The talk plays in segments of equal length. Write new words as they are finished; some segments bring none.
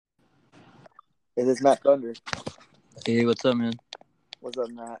Is this Matt Thunder? Hey, what's up, man? What's up,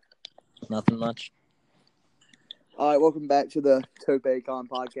 Matt? Nothing much. All right, welcome back to the TopeCon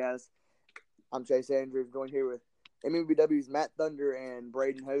podcast. I'm Chase Andrews, joined here with MEBW's Matt Thunder and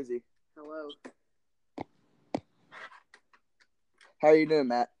Braden Hosey. Hello. How are you doing,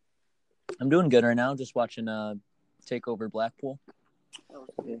 Matt? I'm doing good right now. Just watching TakeOver Blackpool.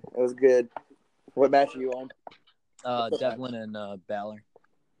 Yeah, it was good. What match are you on? Devlin and Balor.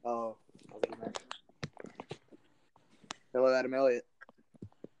 Oh, that was a good match. Hello, Adam Elliott.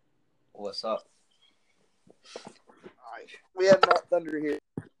 What's up? All right, we have Matt Thunder here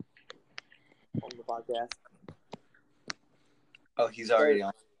on the podcast. Oh, he's already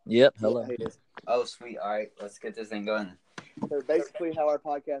on. Yep. Hello. Yeah, he is. Oh, sweet. All right, let's get this thing going. So basically, how our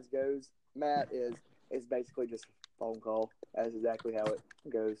podcast goes, Matt, is basically just a phone call. That's exactly how it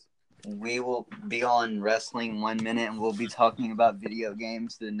goes. We will be on wrestling 1 minute, and we'll be talking about video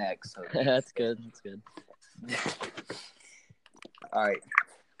games the next. So. That's good. That's good. All right,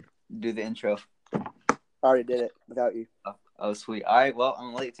 do the intro. I already did it without you. Oh, sweet. All right, well,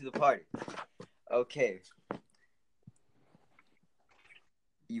 I'm late to the party. Okay.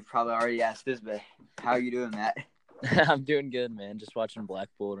 You probably already asked this, but how are you doing, Matt? I'm doing good, man. Just watching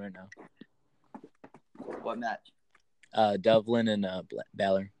Blackpool right now. What match? Devlin and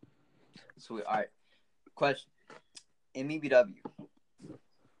Balor. Sweet. All right. Question. MEBW.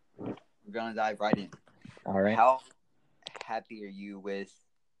 We're going to dive right in. All right. How happy are you with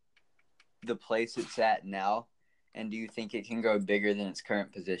the place it's at now, and do you think it can go bigger than its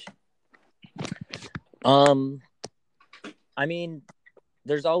current position? I mean,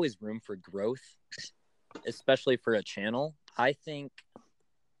 there's always room for growth, especially for a channel. I think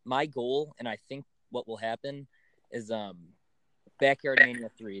my goal, and I think what will happen, is Backyard Mania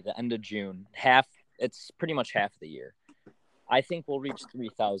 3, the end of June. It's pretty much half the year. I think we'll reach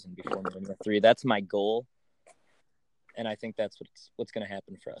 3,000 before Mania 3. That's my goal, and I think that's what's going to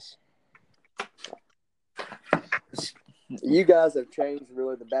happen for us. You guys have changed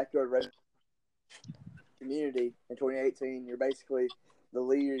really the Backyard Wrestling community in 2018. You're basically the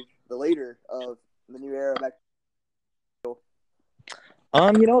leader of the new era back.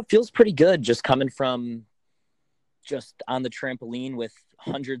 It feels pretty good just coming from just on the trampoline with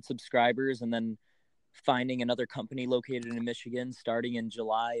 100 subscribers and then finding another company located in Michigan starting in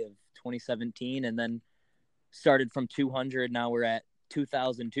July of 2017 and then started from 200. Now we're at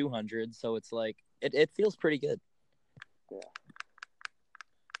 2,200. So it's like, it feels pretty good. Yeah.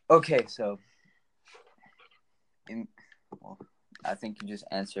 Okay, so I think you just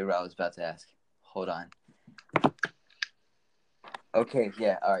answered what I was about to ask. Hold on. Okay,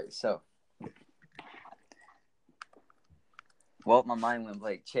 yeah, all right, so. Well, my mind went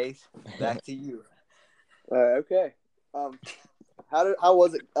blank. Chase, back to you. Okay. How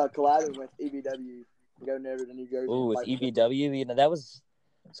was it collabing with EBW going over to New Jersey? Ooh, with EBW,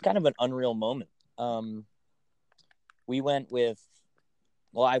 it's kind of an unreal moment. I went with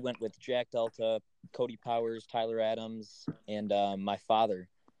Jack Delta, Cody Powers, Tyler Adams, and my father.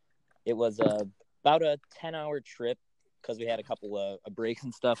 It was about a 10-hour trip because we had a couple of breaks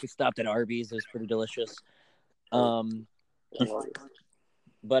and stuff. We stopped at Arby's. It was pretty delicious. But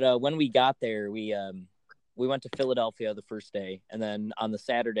when we got there, we went to Philadelphia the first day, and then on the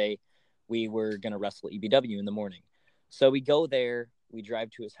Saturday, we were going to wrestle EBW in the morning. So we go there. We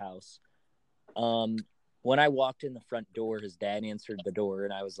drive to his house. When I walked in the front door, his dad answered the door,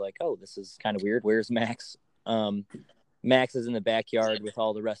 and I was like, oh, this is kind of weird. Where's Max? Max is in the backyard with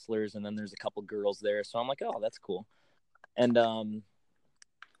all the wrestlers, and then there's a couple girls there. So I'm like, oh, that's cool. And,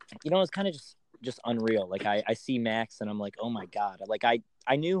 it's kind of just unreal. Like, I see Max, and I'm like, oh, my God. Like,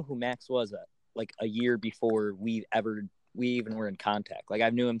 I knew who Max was, like, a year before we even were in contact. Like,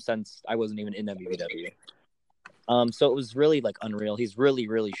 I knew him since I wasn't even in WW. So it was really, like, unreal. He's really,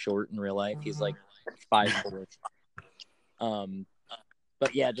 really short in real life. He's, like, 5'4".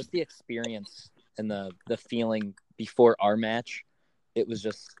 But yeah, just the experience and the feeling before our match, it was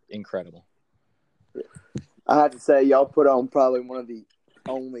just incredible. I have to say, y'all put on probably one of the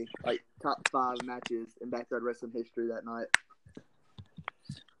only top 5 matches in Backyard Wrestling history that night.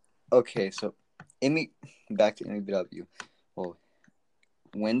 Okay, so back to MEBW. Well,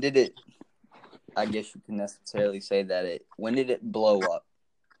 when did it? I guess you can necessarily say that when did it blow up?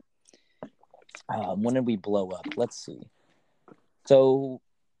 When did we blow up? Let's see. So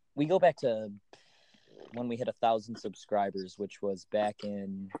we go back to when we hit 1,000 subscribers, which was back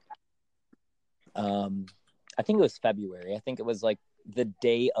in, I think it was February. I think it was like the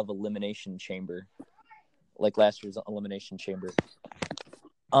day of Elimination Chamber, like last year's Elimination Chamber.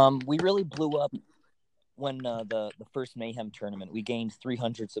 We really blew up when the first Mayhem tournament, we gained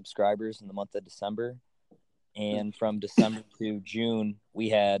 300 subscribers in the month of December, and from December to June, we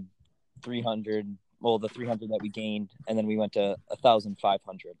had 300. Well, the 300 that we gained, and then we went to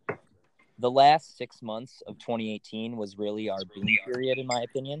 1,500. The last 6 months of 2018 was really our boom period, in my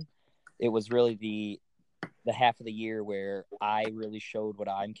opinion. It was really the half of the year where I really showed what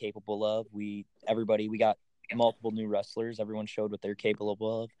I'm capable of. We got multiple new wrestlers. Everyone showed what they're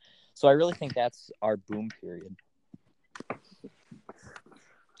capable of. So I really think that's our boom period.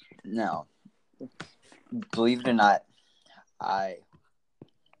 No, believe it or not, I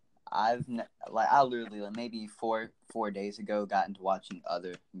literally maybe four days ago got into watching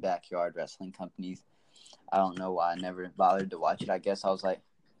other backyard wrestling companies. I don't know why I never bothered to watch it. I guess I was like,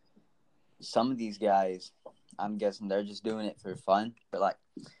 some of these guys, I'm guessing they're just doing it for fun. But like,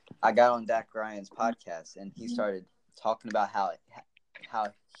 I got on Dak Ryan's podcast and he started talking about how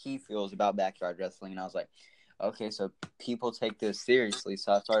he feels about backyard wrestling, and I was like, okay, so people take this seriously.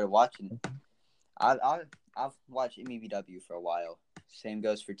 So I started watching. I've watched MEBW for a while. Same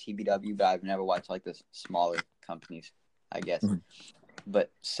goes for TBW, but I've never watched like the smaller companies, I guess. Mm-hmm.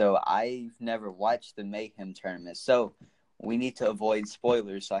 But so I've never watched the Mayhem tournament. So we need to avoid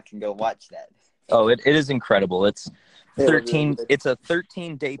spoilers so I can go watch that. Oh, it is incredible. It's 13. Really It's a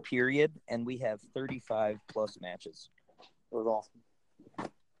 13-day period, and we have 35 plus matches. It was awesome.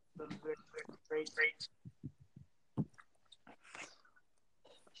 Great.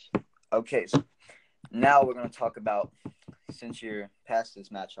 Okay, so now we're going to talk about, since you're past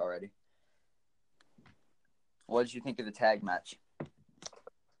this match already, what did you think of the tag match?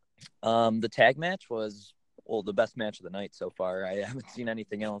 The tag match was, the best match of the night so far. I haven't seen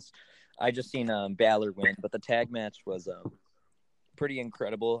anything else. I just seen Balor win, but the tag match was pretty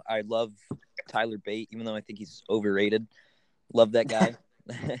incredible. I love Tyler Bate, even though I think he's overrated. Love that guy.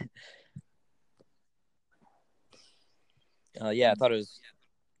 I thought it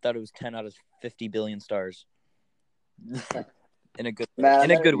was 10 out of 50 billion stars. In a good way. Man,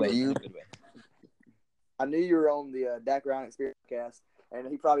 In a good way. I knew you were on the Dak Ryan Experience cast, and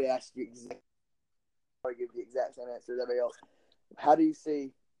he probably asked you probably give the exact same answer as everybody else. How do you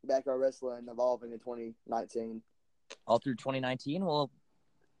see backyard wrestling evolving in 2019? All through 2019, well,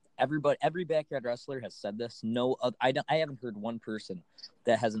 every backyard wrestler has said this. I haven't heard one person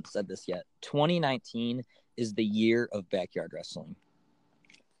that hasn't said this yet. 2019 is the year of backyard wrestling.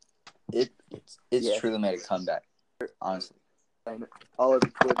 It's truly made a comeback, honestly. All over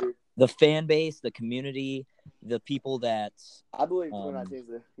Twitter. The fan base, the community, the people that I believe 2019 is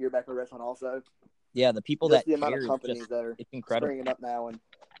the year of backyard wrestling also. Yeah, the people Just that the amount care, of companies that are it's incredible. springing up now, and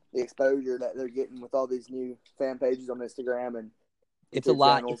the exposure that they're getting with all these new fan pages on Instagram and it's a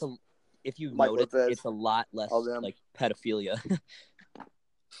lot. channels. If you've Mike noticed, Lopez, it's a lot less like pedophilia.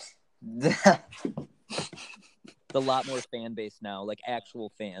 A lot more fan base now, like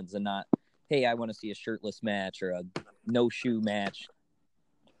actual fans, and not, hey, I want to see a shirtless match or a no shoe match.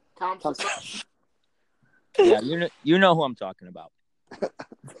 Thompson. Yeah, you know who I'm talking about.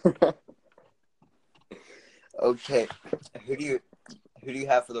 Okay, who do you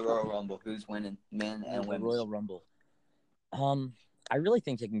have for the Royal Rumble? Who's winning, men and The women? Royal Rumble. I really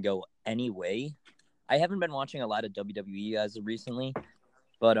think it can go any way. I haven't been watching a lot of WWE as of recently,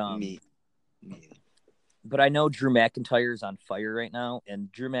 but Me. But I know Drew McIntyre is on fire right now,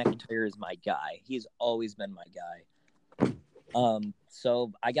 and Drew McIntyre is my guy. He's always been my guy.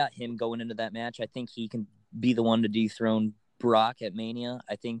 So I got him going into that match. I think he can be the one to dethrone Brock at Mania.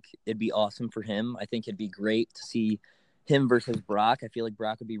 I think it'd be awesome for him. I think it'd be great to see him versus Brock. I feel like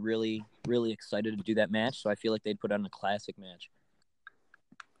Brock would be really, really excited to do that match. So I feel like they'd put on a classic match.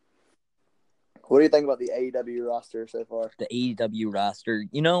 What do you think about the AEW roster so far? The AEW roster,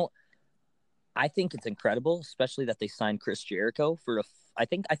 I think it's incredible, especially that they signed Chris Jericho for I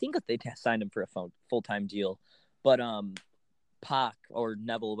think that they signed him for a full-time deal. But Pac or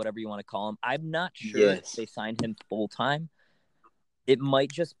Neville, whatever you want to call him, I'm not sure if they signed him full-time. It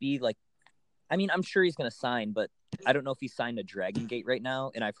might just be like, I'm sure he's going to sign, but I don't know if he signed a Dragon Gate right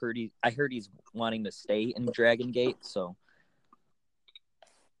now. And I heard he's wanting to stay in Dragon Gate. So,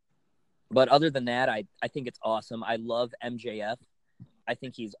 but other than that, I think it's awesome. I love MJF. I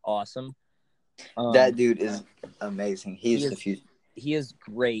think he's awesome. That dude is amazing. He's the future. He is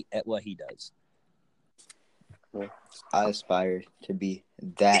great at what he does. I aspire to be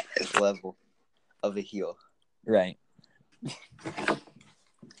that level of a heel. Right.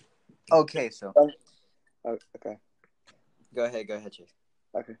 Okay, so. Okay. Go ahead, Chase.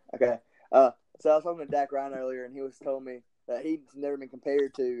 Okay. So I was talking to Dak Ryan earlier, and he was telling me that he's never been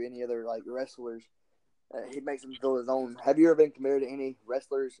compared to any other wrestlers. He makes him feel his own. Have you ever been compared to any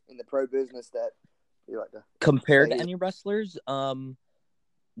wrestlers in the pro business that You like to Compared to say it? any wrestlers,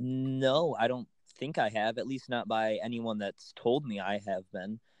 no, I don't think I have. At least not by anyone that's told me I have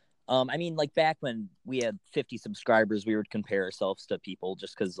been. I mean, like back when we had 50 subscribers, we would compare ourselves to people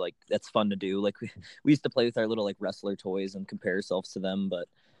just because like that's fun to do. Like we used to play with our little like wrestler toys and compare ourselves to them. But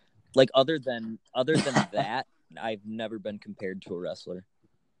like other than that, I've never been compared to a wrestler.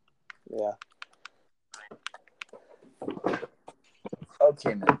 Yeah.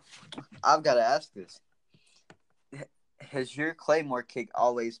 Okay, man. I've got to ask this. Has your Claymore kick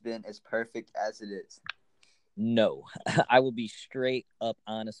always been as perfect as it is? No, I will be straight up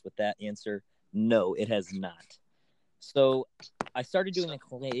honest with that answer. No, it has not. So I started doing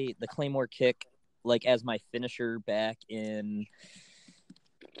the Claymore kick like as my finisher back in.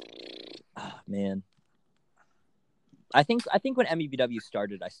 Oh, man. I think when MEBW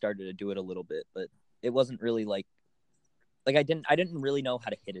started, I started to do it a little bit, but it wasn't really like I didn't really know how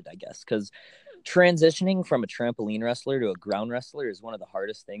to hit it, I guess, because transitioning from a trampoline wrestler to a ground wrestler is one of the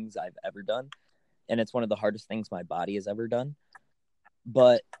hardest things I've ever done, and it's one of the hardest things my body has ever done.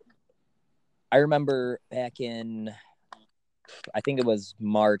 But I remember back in, I think it was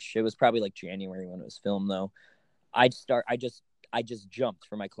March. It was probably like January when it was filmed, though. I just jumped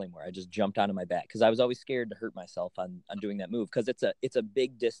for my Claymore. I just jumped onto my back because I was always scared to hurt myself on doing that move because it's a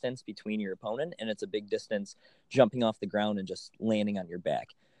big distance between your opponent and it's a big distance jumping off the ground and just landing on your back.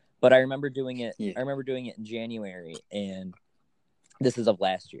 But I remember doing it. Yeah. I remember doing it in January, and this is of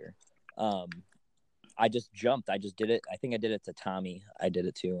last year. I just jumped. I just did it. I think I did it to Tommy. I did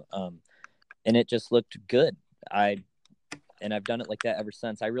it too. And it just looked good. I've done it like that ever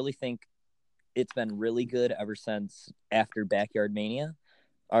since. I really think it's been really good ever since after Backyard Mania,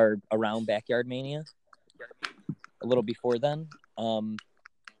 or around Backyard Mania, a little before then. And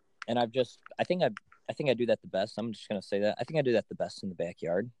I think I do that the best. I'm just gonna say that I think I do that the best in the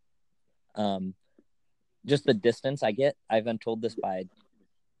backyard. Just the distance I get. I've been told this by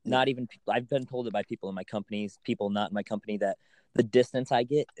I've been told it by people in my companies, people not in my company, that the distance I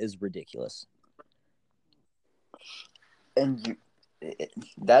get is ridiculous. And it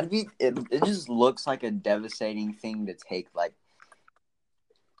just looks like a devastating thing to take. Like,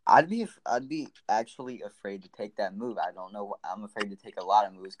 I'd be actually afraid to take that move. I don't know. I'm afraid to take a lot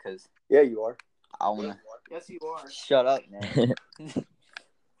of moves because Yeah, you are. I want to. Yes, you are. Shut up, man.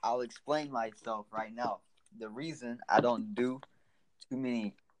 I'll explain myself right now. The reason I don't do too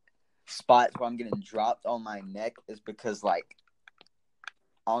many spots where I'm getting dropped on my neck is because, like,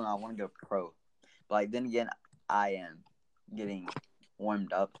 I don't know, I want to go pro. But, like, then again, I am getting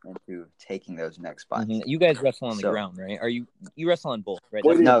warmed up into taking those next spots. Mm-hmm. You guys wrestle on the ground, right? Are you wrestle on both, right?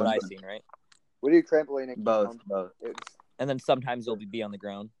 What That's do you- what I've seen, right? We do trampoline and Both. And then sometimes you'll be on the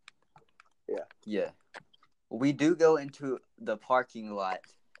ground. Yeah. We do go into the parking lot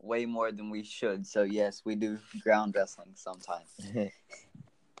way more than we should. So, yes, we do ground wrestling sometimes.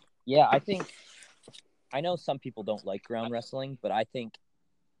 Yeah, I know some people don't like ground wrestling, but I think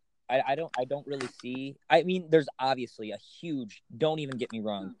I don't really see. I mean, there's obviously a huge. Don't even get me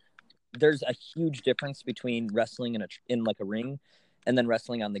wrong. There's a huge difference between wrestling in like a ring, and then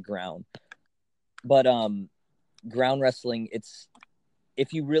wrestling on the ground. But ground wrestling, it's,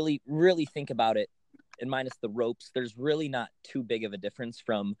 if you really really think about it, and minus the ropes, there's really not too big of a difference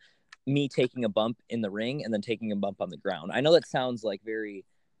from me taking a bump in the ring and then taking a bump on the ground. I know that sounds like very.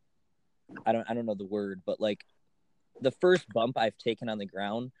 I don't know the word, but like the first bump I've taken on the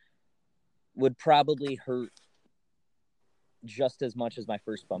ground would probably hurt just as much as my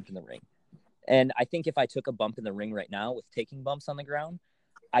first bump in the ring. And I think if I took a bump in the ring right now with taking bumps on the ground,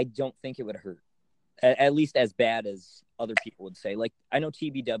 I don't think it would hurt, at least as bad as other people would say. Like, I know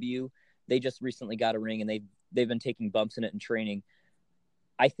TBW, they just recently got a ring and they've been taking bumps in it in training.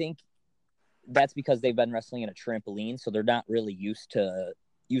 I think that's because they've been wrestling in a trampoline, so they're not really used to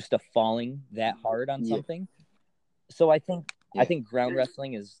falling that hard on something. So I think ground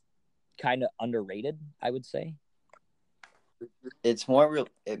wrestling is kind of underrated, I would say. It's more real.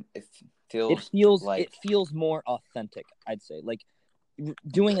 It feels more authentic, I'd say. Like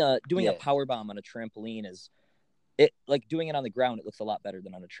doing a power bomb on a trampoline like doing it on the ground, it looks a lot better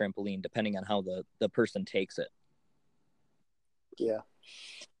than on a trampoline, depending on how the person takes it. Yeah.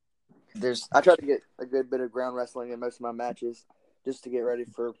 I try to get a good bit of ground wrestling in most of my matches just to get ready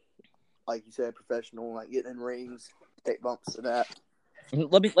for, like you said, professional, like getting in rings, take bumps and that.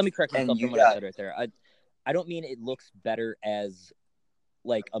 Let me correct myself from what I said right there. I don't mean it looks better as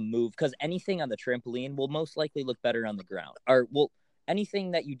like a move, because anything on the trampoline will most likely look better on the ground, or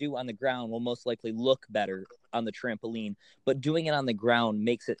anything that you do on the ground will most likely look better on the trampoline, but doing it on the ground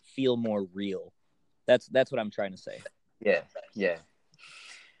makes it feel more real. That's what I'm trying to say. Yeah.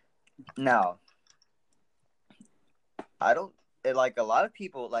 Now, I don't like a lot of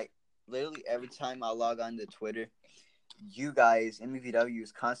people like literally every time I log on to Twitter, you guys MVW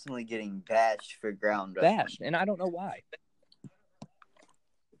is constantly getting bashed for ground wrestling. Bashed, and I don't know why.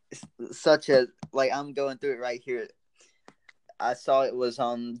 Such as like I'm going through it right here. I saw it was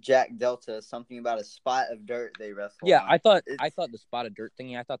on Jack Delta, something about a spot of dirt they wrestled. Yeah, on. I thought the spot of dirt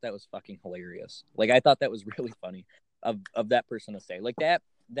thingy. I thought that was fucking hilarious. Like I thought that was really funny of that person to say. Like that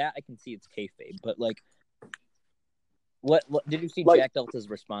I can see it's kayfabe, but like, what did you see Like- Jack Delta's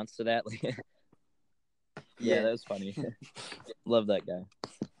response to that? Like, yeah, that was funny. Love that guy.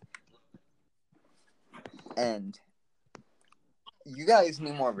 And you guys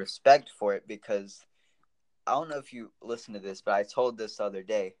need more respect for it because I don't know if you listen to this, but I told this the other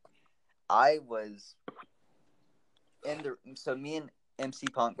day. I was so me and MC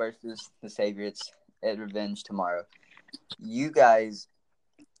Punk versus the Saviors at Revenge tomorrow. You guys,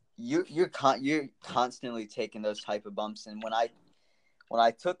 you're constantly taking those type of bumps, and when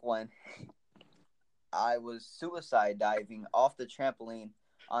I took one, I was suicide diving off the trampoline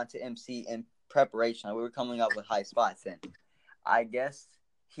onto MC in preparation. We were coming up with high spots, and I guess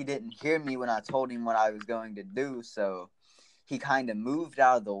he didn't hear me when I told him what I was going to do, so he kind of moved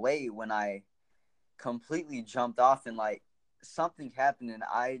out of the way when I completely jumped off, and like something happened, and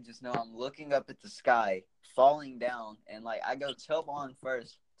I just know I'm looking up at the sky, falling down, and like I go tailbone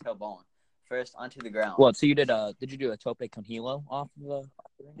first onto the ground. What? So you did you do a tope con hilo off the?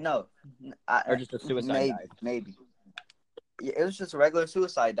 No, or just a suicide dive? Maybe. Yeah, it was just a regular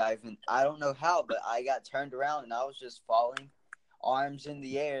suicide dive, and I don't know how, but I got turned around, and I was just falling, arms in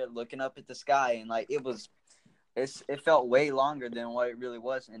the air, looking up at the sky, and like it felt way longer than what it really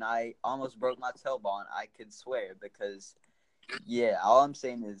was, and I almost broke my tailbone. I could swear because, yeah, all I'm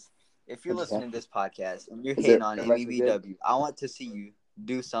saying is, if you're listening to this podcast and you're hating on MEBW, I want to see you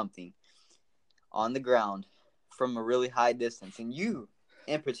do something on the ground from a really high distance, and you,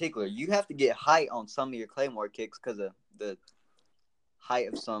 in particular, you have to get height on some of your Claymore kicks because of the height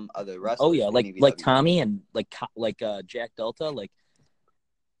of some other wrestlers. Oh yeah, like Tommy and like Jack Delta. Like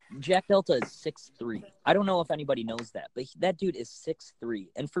Jack Delta is 6'3". I don't know if anybody knows that, but that dude is 6'3".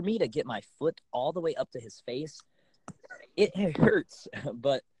 And for me to get my foot all the way up to his face, it hurts.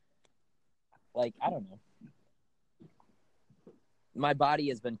 But like I don't know, my body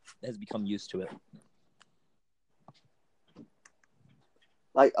has become used to it.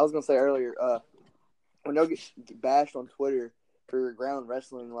 Like I was gonna say earlier, when they'll get bashed on Twitter for ground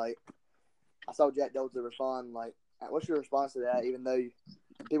wrestling, like I saw Jack Delta respond, like, what's your response to that? Even though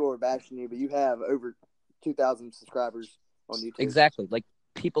people were bashing you, but you have over 2,000 subscribers on YouTube. Exactly. Like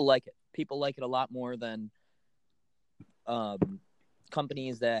people like it. People like it a lot more than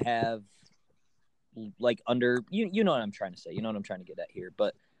companies that have like under you know what I'm trying to say. You know what I'm trying to get at here.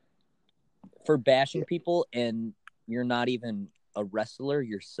 But for bashing people and you're not even a wrestler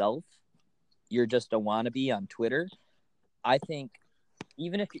yourself, you're just a wannabe on Twitter. I think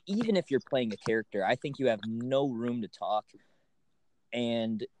even if you're playing a character, I think you have no room to talk,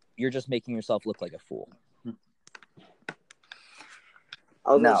 and you're just making yourself look like a fool.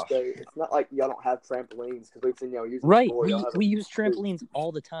 I was gonna say it's not like y'all don't have trampolines because we've seen y'all use them right. before. We use trampolines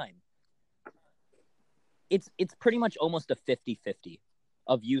all the time. It's pretty much almost a 50-50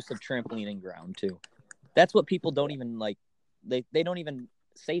 of use of trampoline and ground too. That's what people don't even like. They don't even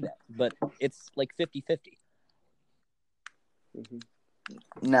say that, but it's like 50-50. Mm-hmm.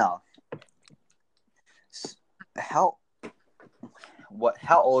 Now, how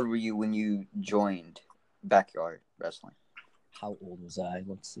old were you when you joined Backyard Wrestling? How old was I?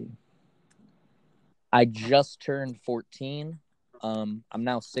 Let's see. I just turned 14. I'm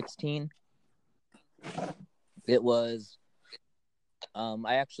now 16. It was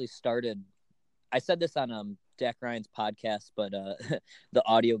I actually started. I said this on Dak Ryan's podcast, but the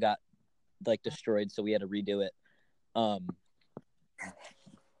audio got like destroyed, so we had to redo it.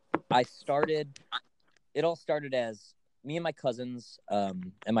 It all started as me and my cousins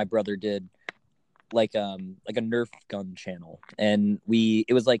and my brother did like a Nerf gun channel, and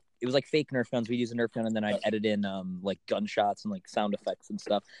it was like fake Nerf guns. We'd use a Nerf gun, and then I'd edit in like gunshots and like sound effects and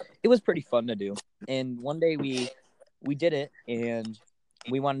stuff. It was pretty fun to do. And one day we did it, and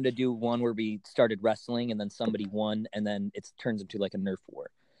we wanted to do one where we started wrestling, and then somebody won, and then it turns into like a Nerf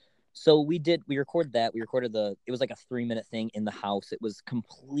war. So we recorded that. We recorded it was like a 3-minute thing in the house. It was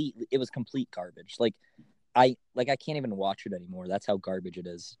complete garbage. Like I can't even watch it anymore. That's how garbage it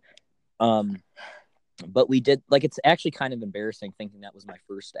is. But we did, like, it's actually kind of embarrassing thinking that was my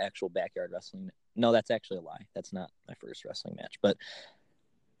first actual backyard wrestling. No, that's actually a lie. That's not my first wrestling match. But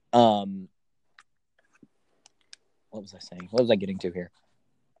what was I saying? What was I getting to here?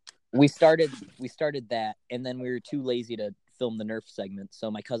 we started that, and then we were too lazy to film the Nerf segment.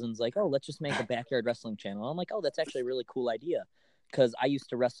 So my cousin's like, "Oh, let's just make a backyard wrestling channel." I'm like, "Oh, that's actually a really cool idea," because I used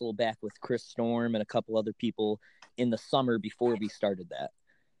to wrestle back with Chris Storm and a couple other people in the summer before we started that.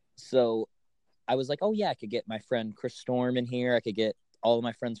 So I was like, "Oh yeah, I could get my friend Chris Storm in here. I could get all of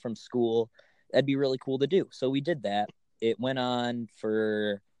my friends from school. That'd be really cool to do." So we did that. It went on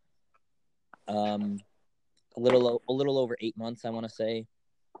for a little over 8 months, I want to say.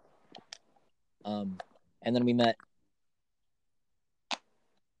 And then we met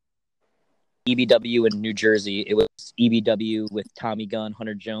EBW in New Jersey. It was EBW with Tommy Gunn,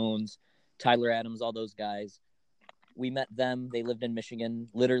 Hunter Jones, Tyler Adams, all those guys. We met them. They lived in Michigan,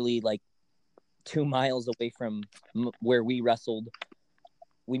 literally like 2 miles away from where we wrestled.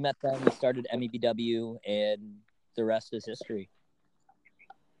 We met them. We started MEBW, and the rest is history.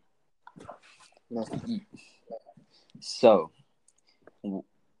 So,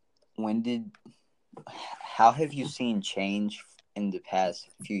 how have you seen change in the past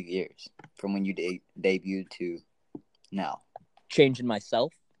few years from when you debuted to now? Changing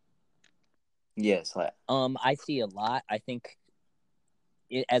myself? Yes. I see a lot. I think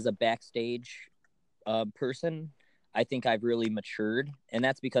as a backstage person, I think I've really matured, and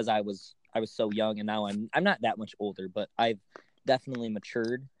that's because I was so young, and now I'm not that much older, but I've definitely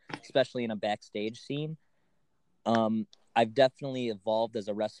matured, especially in a backstage scene. I've definitely evolved as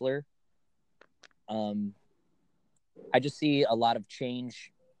a wrestler. I just see a lot of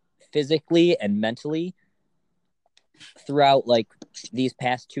change physically and mentally throughout like these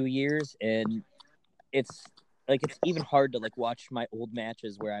past 2 years, and it's even hard to like watch my old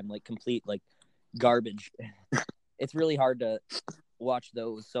matches where I'm like complete like garbage. It's really hard to watch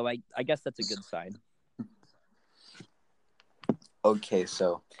those, so I guess that's a good sign. Okay,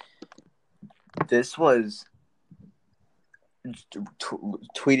 so this was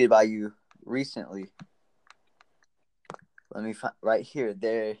tweeted by you recently. Let me find right here.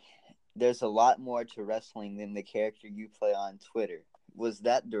 There's a lot more to wrestling than the character you play on Twitter. Was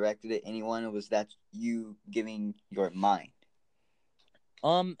that directed at anyone, or was that you giving your mind?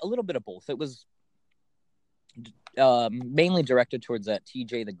 A little bit of both. It was mainly directed towards that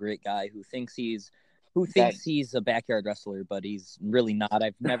TJ the Great guy who thinks he's a backyard wrestler, but he's really not.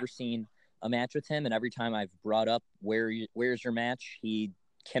 I've never seen a match with him, and every time I've brought up where's your match, he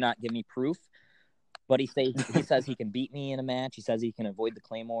cannot give me proof. But he says he can beat me in a match. He says he can avoid the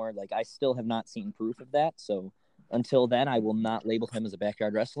Claymore. Like, I still have not seen proof of that. So until then, I will not label him as a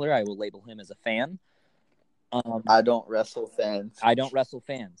backyard wrestler. I will label him as a fan. I don't wrestle fans. I don't wrestle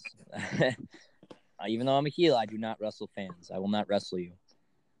fans. Even though I'm a heel, I do not wrestle fans. I will not wrestle you.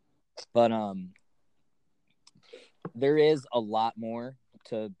 But there is a lot more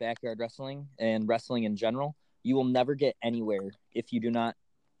to backyard wrestling and wrestling in general. You will never get anywhere if you do not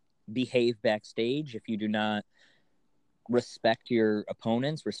behave backstage, if you do not respect your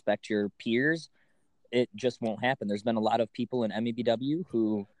opponents, respect your peers. It just won't happen. There's been a lot of people in MEBW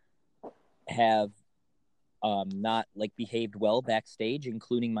who have not like behaved well backstage,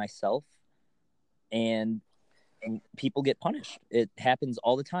 including myself, and people get punished. It happens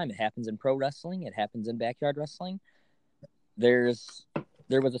all the time. It happens in pro wrestling. It happens in backyard wrestling. There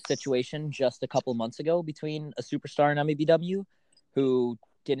was a situation just a couple months ago between a superstar and MEBW who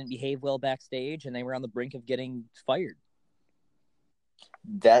didn't behave well backstage, and they were on the brink of getting fired.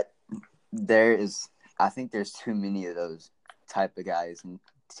 I think there's too many of those type of guys in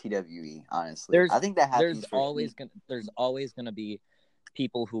TWE. Honestly, I think that happens. There's always gonna be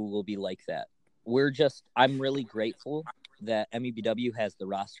people who will be like that. I'm really grateful that MEBW has the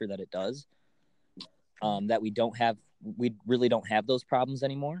roster that it does. That we really don't have those problems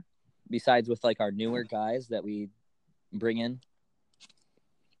anymore. Besides with like our newer guys that we bring in.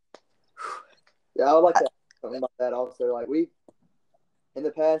 Yeah, I would like to ask something about that also. Like, in the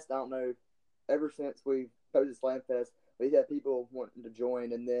past, I don't know, ever since we posted Slam Fest, we've had people wanting to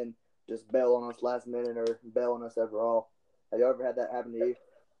join and then just bail on us last minute or bail on us overall. Have you ever had that happen to you?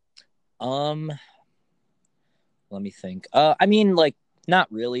 Let me think. I mean, like,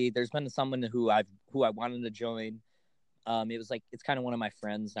 not really. There's been someone who I wanted to join. It was like, it's kind of one of my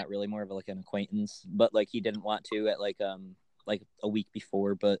friends, not really, more of like an acquaintance, but like he didn't want to at like a week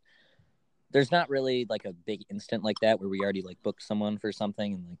before. But there's not really like a big instant like that where we already like booked someone for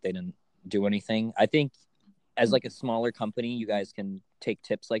something and like they didn't do anything. I think as like a smaller company, you guys can take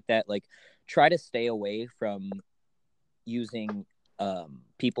tips like that. Like, try to stay away from using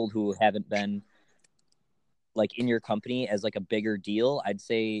people who haven't been like in your company as like a bigger deal. I'd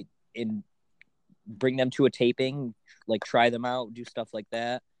say bring them to a taping, like try them out, do stuff like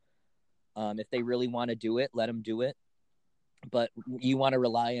that. If they really want to do it, let them do it. but you want to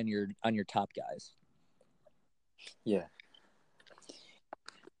rely on your top guys. Yeah.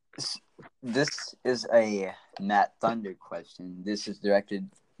 This is a Matt Thunder question. This is directed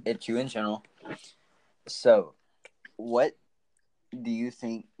at you in general. So, what do you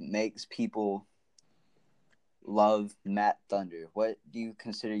think makes people love Matt Thunder? What do you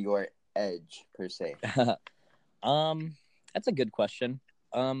consider your edge per se? That's a good question.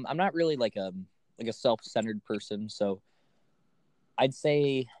 I'm not really like a self-centered person, so I'd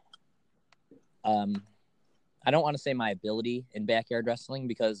say I don't want to say my ability in backyard wrestling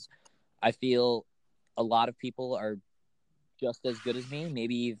because I feel a lot of people are just as good as me.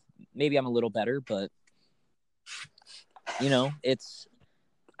 Maybe I'm a little better, but I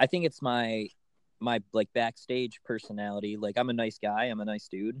think it's my like backstage personality. Like I'm a nice guy. I'm a nice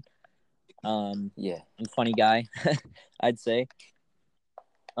dude. I'm a funny guy, I'd say.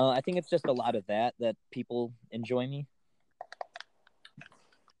 I think it's just a lot of that people enjoy me.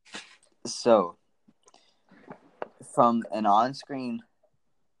 So, from an on-screen,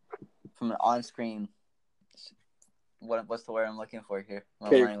 what's the word I'm looking for here?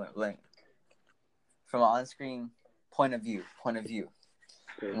 From an on-screen point of view,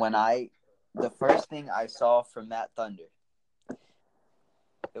 the first thing I saw from Matt Thunder,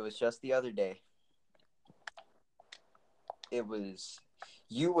 it was just the other day. It was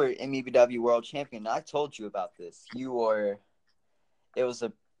you were MEBW World Champion. I told you about this. It was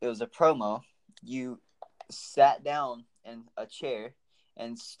a promo. You sat down in a chair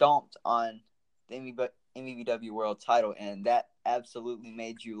and stomped on the MEBW World title, and that absolutely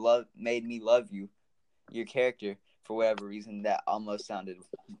made me love you, your character, for whatever reason. That almost sounded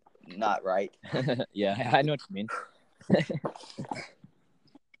not right. Yeah, I know what you mean.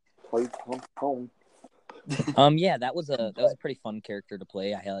 Yeah, that was a pretty fun character to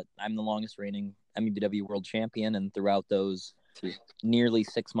play. I'm the longest reigning MEBW World Champion, and throughout those nearly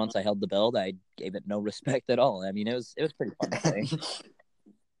 6 months I held the belt, I gave it no respect at all. I mean, it was pretty fun to play.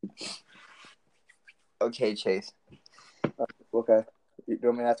 Okay, Chase. Okay. You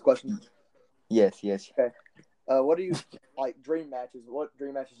want me to ask a question? Yes. Okay. What do you like dream matches? What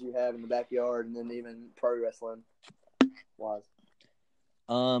dream matches do you have in the backyard, and then even pro wrestling wise?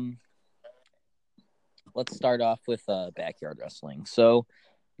 Let's start off with backyard wrestling. So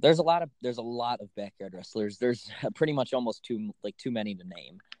there's a lot of backyard wrestlers. There's pretty much almost too many to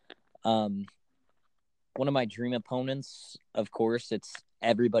name. One of my dream opponents, of course, it's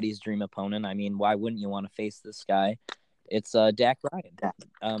everybody's dream opponent. I mean, why wouldn't you want to face this guy? It's Dak Ryan.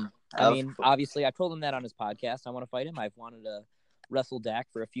 I mean, obviously, I told him that on his podcast. I want to fight him. I've wanted to wrestle Dak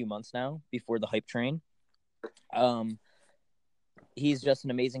for a few months now before the hype train. He's just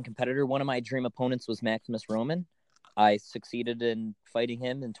an amazing competitor. One of my dream opponents was Maximus Roman. I succeeded in fighting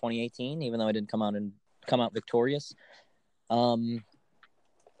him in 2018, even though I didn't come out victorious.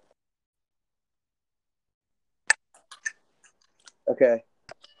 Okay.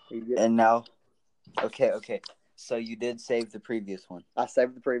 And now, okay. So you did save the previous one. I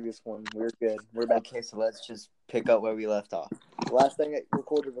saved the previous one. We're good. We're back. Okay, so let's just pick up where we left off. The last thing I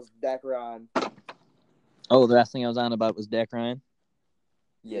recorded was Dak Ryan. Oh, the last thing I was on about was Dak Ryan?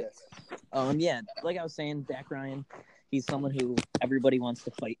 Yes. Yeah, like I was saying, Dak Ryan, he's someone who everybody wants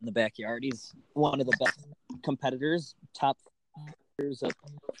to fight in the backyard. He's one of the best competitors, top competitors of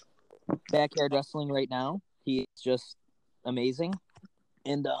backyard wrestling right now. He's just amazing.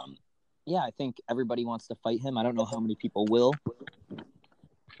 And, yeah, I think everybody wants to fight him. I don't know how many people will.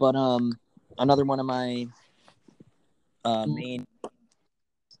 But another one of my main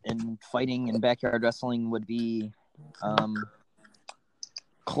in fighting and backyard wrestling would be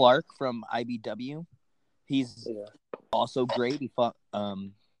Clark from IBW. He's also great. He fought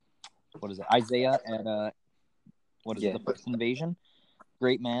Isaiah at the First Invasion.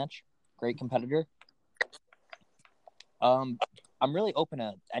 Great match, great competitor. I'm really open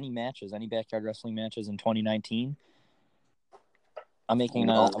to any backyard wrestling matches in 2019. I'm making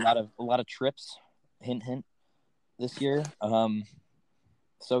a lot of trips, hint, this year.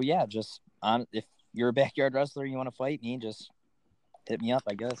 So yeah, just if you're a backyard wrestler, you want to fight me, just hit me up,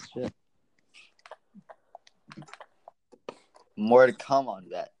 I guess. Shit. More to come on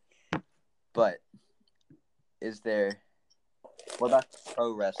that. But what about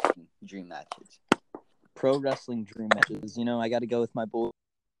pro wrestling dream matches? Pro wrestling dream matches. I got to go with my boy,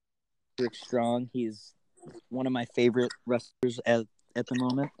 Roderick Strong. He's one of my favorite wrestlers at the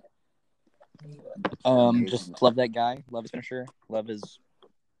moment. Just love that guy. Love his finisher. Love his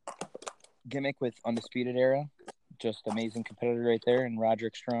gimmick with Undisputed Era. Just amazing competitor right there. And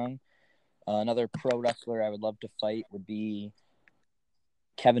Roderick Strong. Another pro wrestler I would love to fight would be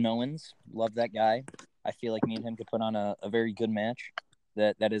Kevin Owens. Love that guy. I feel like me and him could put on a very good match.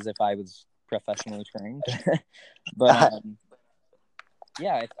 That is if I was professionally trained. But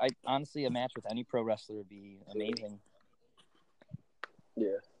yeah, I honestly, a match with any pro wrestler would be amazing.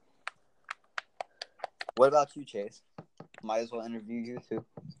 Yeah. What about you, Chase? Might as well interview you too.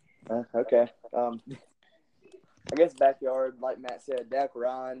 Okay. I guess backyard, like Matt said, Dak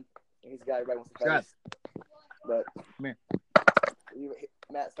Ryan. He's a guy everybody wants to face. But come here.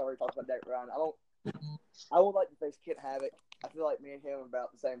 Matt's already talked about Dak Ryan. I would like to face Kent Havoc. I feel like me and him are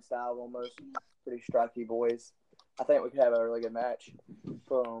about the same style almost. Pretty striky boys. I think we could have a really good match.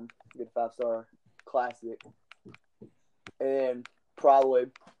 Boom. Good 5-star classic. And then probably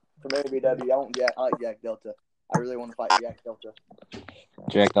for BW, I like Jack Delta. I really want to fight Jack Delta.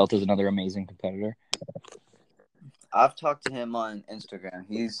 Jack Delta is another amazing competitor. I've talked to him on Instagram.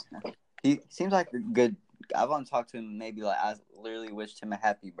 He seems like a good. I've only talked to him maybe like I literally wished him a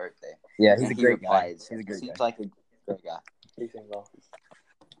happy birthday. Yeah, he's and a great guy. He's a great seems guy. Like a great guy. He seems awesome.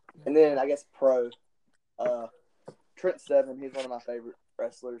 And then I guess pro, Trent Seven. He's one of my favorite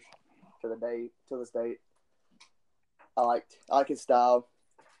wrestlers to this date. I like his style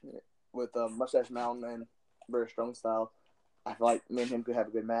with Mustache Mountain and British Strong style. I feel like me and him could have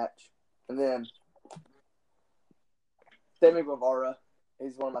a good match. And then Sammy Guevara,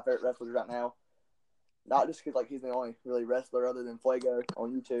 he's one of my favorite wrestlers right now. Not just because he's the only really wrestler other than Fuego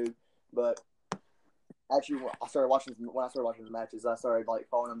on YouTube, but actually when I started watching his matches, I started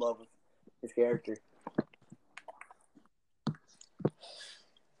falling in love with his character.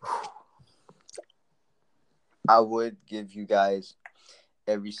 I would give you guys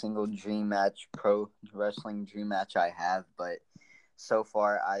every single dream match, pro wrestling dream match I have, but so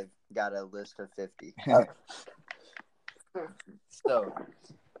far I've got a list of 50. So,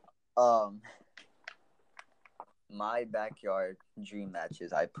 my backyard dream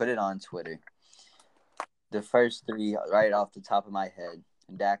matches, I put it on Twitter. The first 3 right off the top of my head,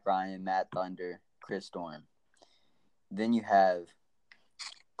 Dak Ryan, Matt Thunder, Chris Storm. Then you have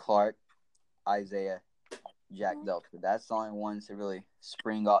Clark, Isaiah, Jack Delta. That's the only ones to really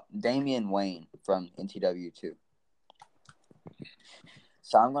spring up. Damian Wayne from NTW2.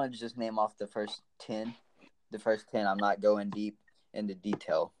 So I'm going to just name off the first 10. The first 10, I'm not going deep into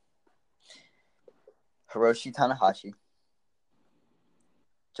detail. Hiroshi Tanahashi,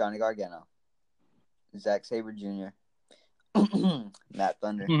 Johnny Gargano, Zack Sabre Jr., Matt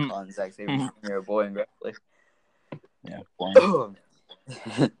Thunder, calling Zack Sabre Jr. a boy in wrestling. Yeah, boring.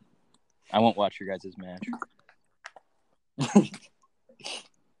 I won't watch your guys' match.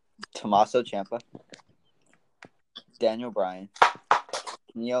 Tommaso Ciampa, Daniel Bryan,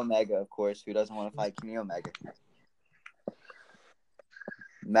 Kenny Omega, of course. Who doesn't want to fight Kenny Omega?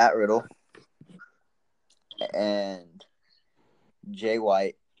 Matt Riddle and Jay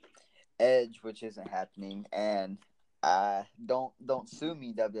White, Edge, which isn't happening, and don't sue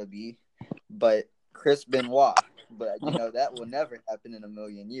me, WWE, but Chris Benoit, but that will never happen in a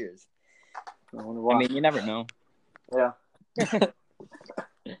million years. I mean, you never know. Yeah.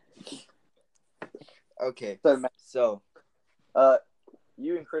 Okay, so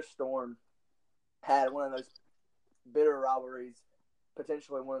you and Chris Storm had one of those bitter rivalries,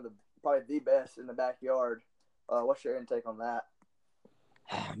 potentially one of probably the best in the backyard. What's your intake on that?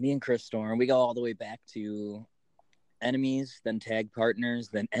 Me and Chris Storm, we go all the way back to enemies, then tag partners,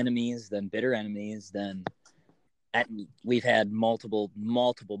 then enemies, then bitter enemies, then we've had multiple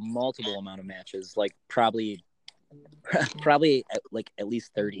amount of matches, probably at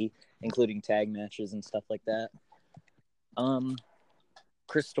least 30, including tag matches and stuff like that.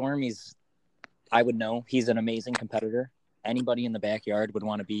 Chris Storm, I would know he's an amazing competitor. Anybody in the backyard would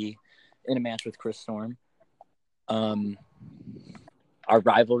want to be in a match with Chris Storm. Our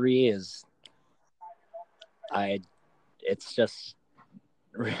rivalry it's just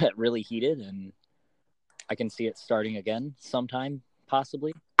really heated, and I can see it starting again sometime,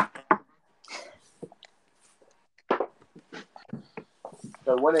 possibly.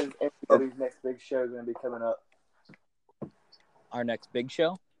 So when is everybody's next big show going to be coming up? Our next big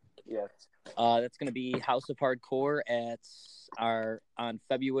show? Yes. That's going to be House of Hardcore on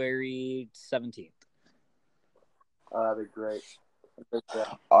February 17th. That'd be great.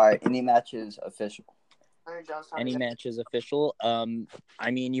 All right, any matches official? Any matches official?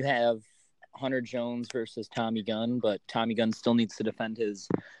 I mean, you have Hunter Jones versus Tommy Gunn, but Tommy Gunn still needs to defend his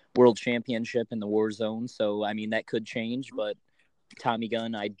world championship in the War Zone. So, I mean, that could change, but Tommy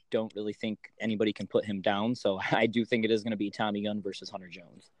Gunn, I don't really think anybody can put him down. So I do think it is going to be Tommy Gunn versus Hunter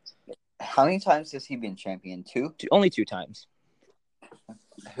Jones. How many times has he been champion? 2? Only 2 times.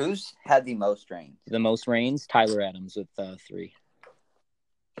 Who's had the most reigns? The most reigns? Tyler Adams with 3.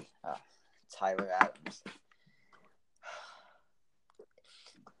 Tyler Adams.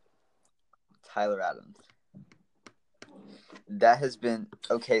 Tyler Adams. That has been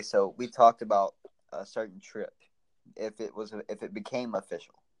okay. So we talked about a certain trip. If it became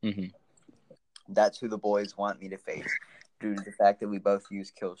official, Mm-hmm. that's who the boys want me to face, due to the fact that we both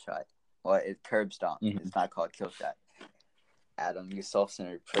use kill shot. Well, it's curb stomp. Mm-hmm. It's not called kill shot. Adam, you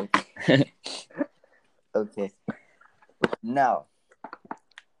self-centered prick. Okay. Now,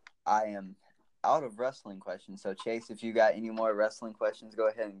 I am out of wrestling questions. So, Chase, if you got any more wrestling questions, go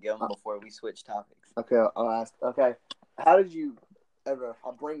ahead and give them before we switch topics. Okay, I'll ask. Okay, how did you ever?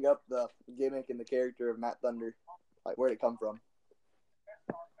 I'll bring up the gimmick and the character of Matt Thunder. Like, where'd it come from?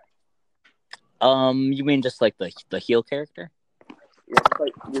 You mean just like the heel character? Yeah, just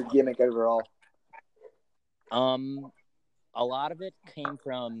like your gimmick overall. A lot of it came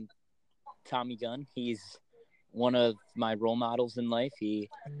from Tommy Gunn. He's one of my role models in life.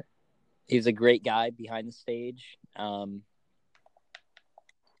 He's a great guy behind the stage.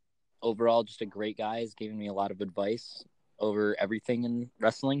 Overall, just a great guy. He's given me a lot of advice over everything in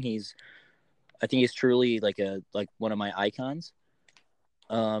wrestling. I think he's truly like one of my icons.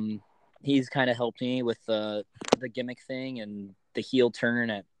 He's kind of helped me with the gimmick thing and the heel turn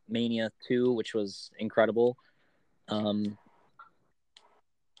at Mania 2, which was incredible.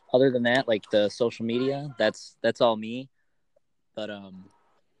 Other than that, like the social media, that's all me. But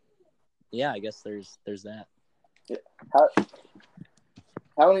yeah, I guess there's that. Yeah.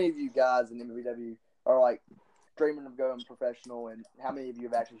 How many of you guys in MLBW are like dreaming of going professional, and how many of you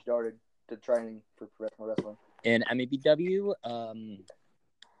have actually started to training for professional wrestling? In MEBW,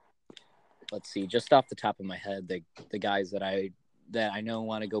 let's see, just off the top of my head, the guys that I know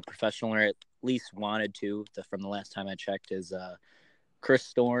want to go professional, or at least wanted to, from the last time I checked, is Chris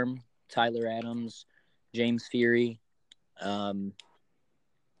Storm, Tyler Adams, James Fury. Trying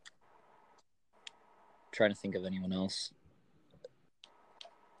to think of anyone else.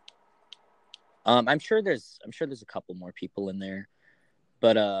 I'm sure there's a couple more people in there,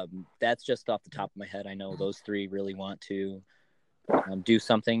 but that's just off the top of my head. I know those three really want to do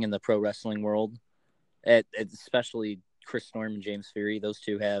something in the pro wrestling world, especially Chris Storm and James Fury. Those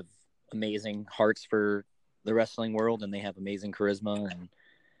two have amazing hearts for the wrestling world, and they have amazing charisma and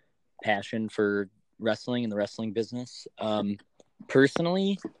passion for wrestling and the wrestling business.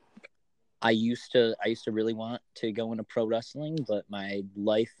 Personally, I used to really want to go into pro wrestling, but my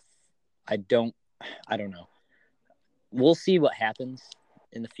life, I don't know. We'll see what happens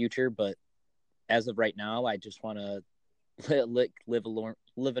in the future, but as of right now, I just want to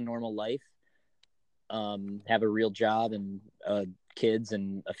live a normal life, have a real job and kids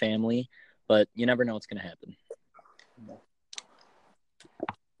and a family, but you never know what's going to happen.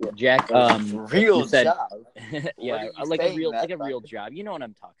 Jack, real said, job. Yeah, like a real job. You know what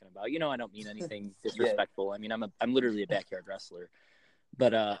I'm talking about. You know I don't mean anything disrespectful. Yeah. I mean I'm literally a backyard wrestler.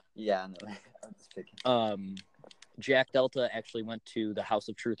 But yeah, I know. I'm just picking. Jack Delta actually went to the House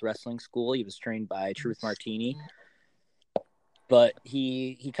of Truth Wrestling School. He was trained by Truth Martini. But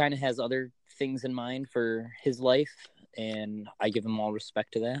he kind of has other things in mind for his life, and I give him all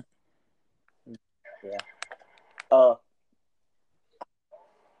respect to that. Yeah. I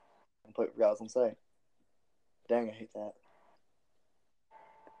completely forgot what I was going to say. Dang, I hate that.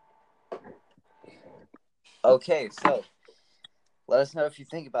 Okay, so let us know if you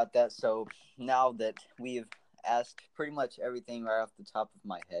think about that. So now that we've asked pretty much everything right off the top of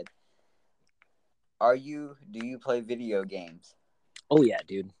my head, do you play video games? Oh yeah,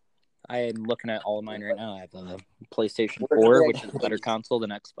 dude. I am looking at all of mine right now. I have a PlayStation 4, which is a better console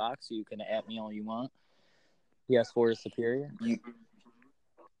than Xbox. So you can at me all you want. PS4 is superior.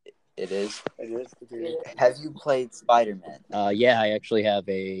 It is. It is superior. Have you played Spider-Man? Yeah, I actually have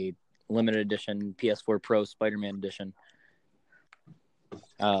a limited edition PS4 Pro Spider-Man edition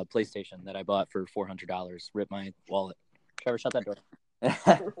PlayStation that I bought for $400. Ripped my wallet. Trevor, shut that door.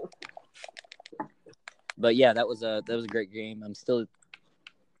 But yeah, that was a great game. I'm still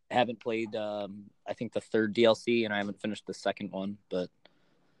haven't played I think the third DLC, and I haven't finished the second one, but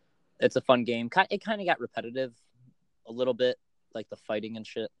it's a fun game. It kind of got repetitive a little bit, like the fighting and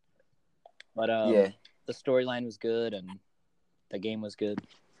shit. But yeah, the storyline was good and the game was good.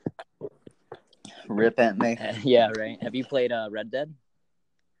 Rip at me. Yeah, right. Have you played Red Dead?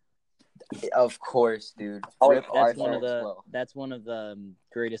 Of course, dude. That's one of the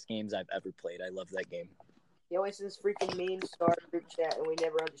greatest games I've ever played. I love that game. He always sends freaking memes to our group chat, and we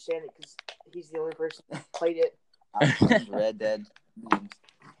never understand it because he's the only person who played it. I played Red Dead.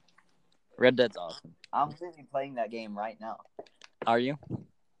 Red Dead's awesome. I'm literally playing that game right now. Are you?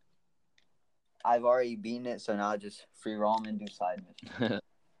 I've already beaten it, so now I just free roam and do side missions.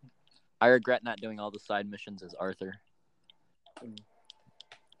 I regret not doing all the side missions as Arthur. I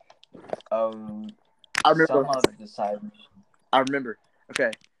remember. Some of the side missions. I remember.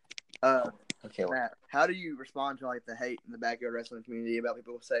 Okay. Okay, well, Matt, how do you respond to like the hate in the backyard wrestling community about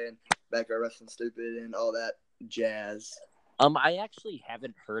people saying backyard wrestling stupid and all that jazz? I actually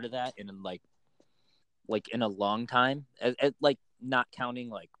haven't heard of that in like in a long time. Like not counting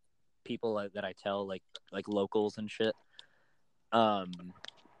like people that I tell like locals and shit. We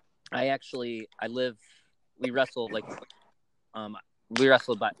wrestle like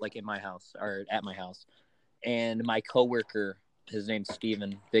in my house or at my house, and my coworker, his name's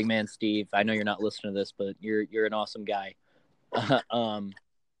Steven, Big Man Steve. I know you're not listening to this, but you're an awesome guy.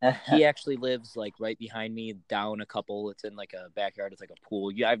 He actually lives like right behind me, down a couple. It's in like a backyard. It's like a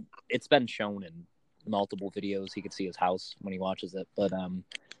pool. Yeah, it's been shown in multiple videos. He could see his house when he watches it, but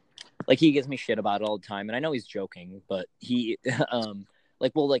like he gives me shit about it all the time, and I know he's joking, but he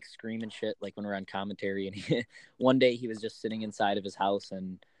like we'll like scream and shit like when we're on commentary. And one day he was just sitting inside of his house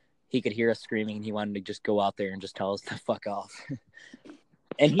and he could hear us screaming, and he wanted to just go out there and just tell us to fuck off.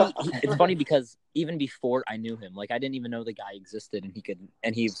 And it's funny because even before I knew him, like I didn't even know the guy existed,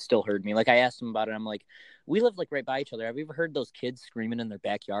 and he still heard me. Like I asked him about it. I'm like, we live like right by each other. Have you ever heard those kids screaming in their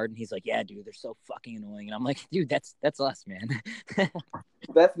backyard? And he's like, yeah, dude, they're so fucking annoying. And I'm like, dude, that's us, man.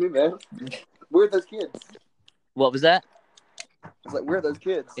 That's me, man. We're those kids. What was that? It's like we're those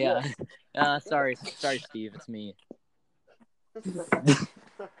kids. Yeah. Sorry, Steve. It's me.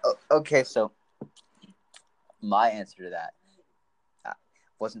 Okay, so my answer to that. I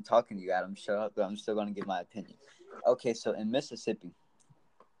wasn't talking to you, Adam. Shut up, but I'm still going to give my opinion. Okay, so in Mississippi,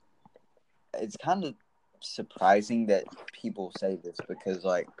 it's kind of surprising that people say this because,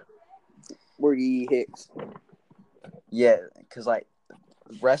 like, we're Yee Hicks. Yeah, because, like,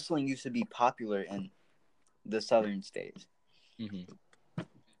 wrestling used to be popular in the southern states. Mm-hmm.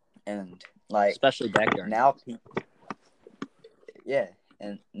 And, like, especially backyard. Now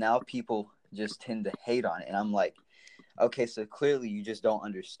people just tend to hate on it. And I'm like, okay, so clearly you just don't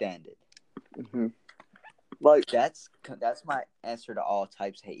understand it. Mm-hmm. Like that's my answer to all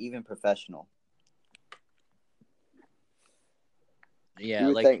types of hate, even professional. Yeah,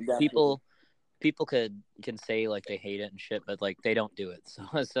 like people can say like they hate it and shit, but like they don't do it,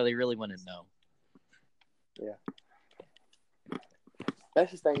 so they really want to know. Yeah,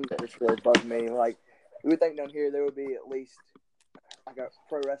 that's the thing that just really bugs me. Like, you would think down here there would be at least like a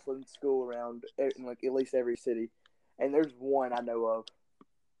pro wrestling school around in like at least every city, and there's one I know of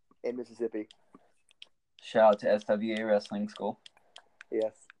in Mississippi. Shout out to SWA Wrestling School.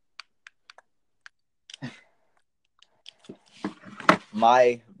 Yes.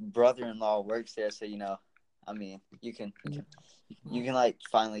 My brother-in-law works there, so I mean, you can like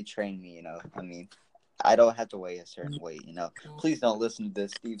finally train me. I mean, I don't have to weigh a certain weight. Please don't listen to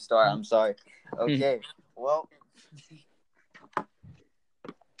this, Steve Starr. I'm sorry. Okay, well,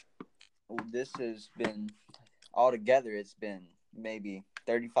 this has been altogether. It's been maybe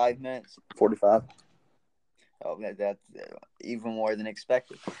 35 minutes. 45. Oh, that's even more than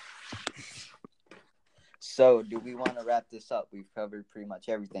expected. So, do we want to wrap this up? We've covered pretty much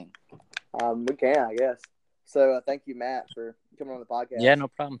everything. We can, I guess. So, thank you, Matt, for coming on the podcast. Yeah, no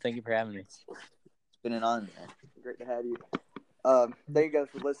problem. Thank you for having me. It's been an honor, man. Great to have you. Thank you guys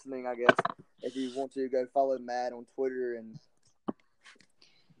for listening, I guess. If you want to, go follow Matt on Twitter and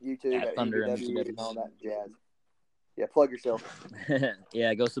YouTube at Thunder MBW and all that jazz. Yeah, plug yourself.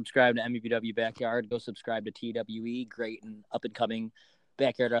 Yeah, go subscribe to MBW Backyard. Go subscribe to TWE. Great and up-and-coming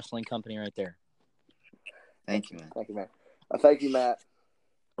backyard wrestling company right there. Thank you, man. Thank you, man. Thank you, Matt.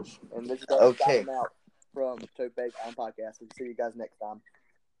 And this is signing out from Tope Bag on Podcast. We'll see you guys next time.